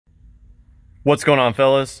What's going on,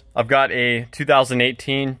 fellas? I've got a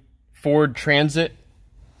 2018 Ford Transit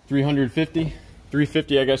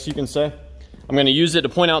 350, I guess you can say. I'm going to use it to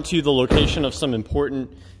point out to you the location of some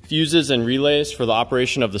important fuses and relays for the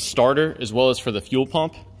operation of the starter as well as for the fuel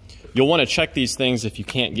pump. You'll want to check these things if you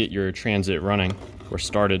can't get your Transit running or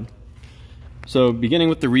started. So beginning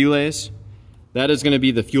with the relays, that is going to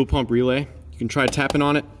be the fuel pump relay. You can try tapping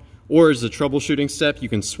on it, or as a troubleshooting step, you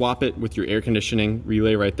can swap it with your air conditioning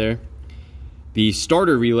relay right there. The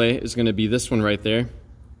starter relay is going to be this one right there.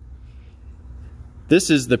 This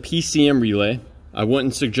is the PCM relay. I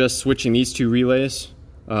wouldn't suggest switching these two relays.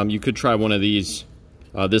 You could try one of these.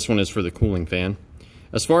 This one is for the cooling fan.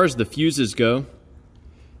 As far as the fuses go,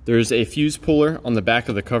 there's a fuse puller on the back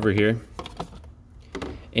of the cover here.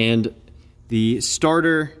 And the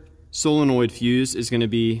starter solenoid fuse is going to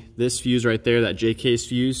be this fuse right there, that J-case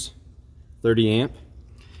fuse, 30 amp.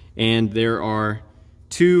 And there are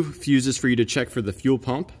two fuses for you to check for the fuel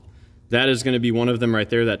pump. That is going to be one of them right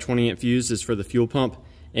there. That 20 amp fuse is for the fuel pump.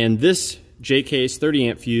 And this J-case 30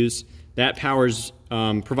 amp fuse, that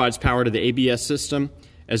provides power to the ABS system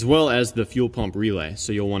as well as the fuel pump relay.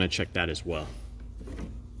 So you'll want to check that as well.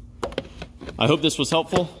 I hope this was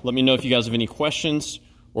helpful. Let me know if you guys have any questions,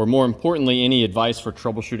 or more importantly, any advice for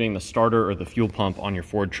troubleshooting the starter or the fuel pump on your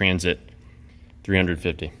Ford Transit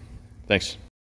 350. Thanks.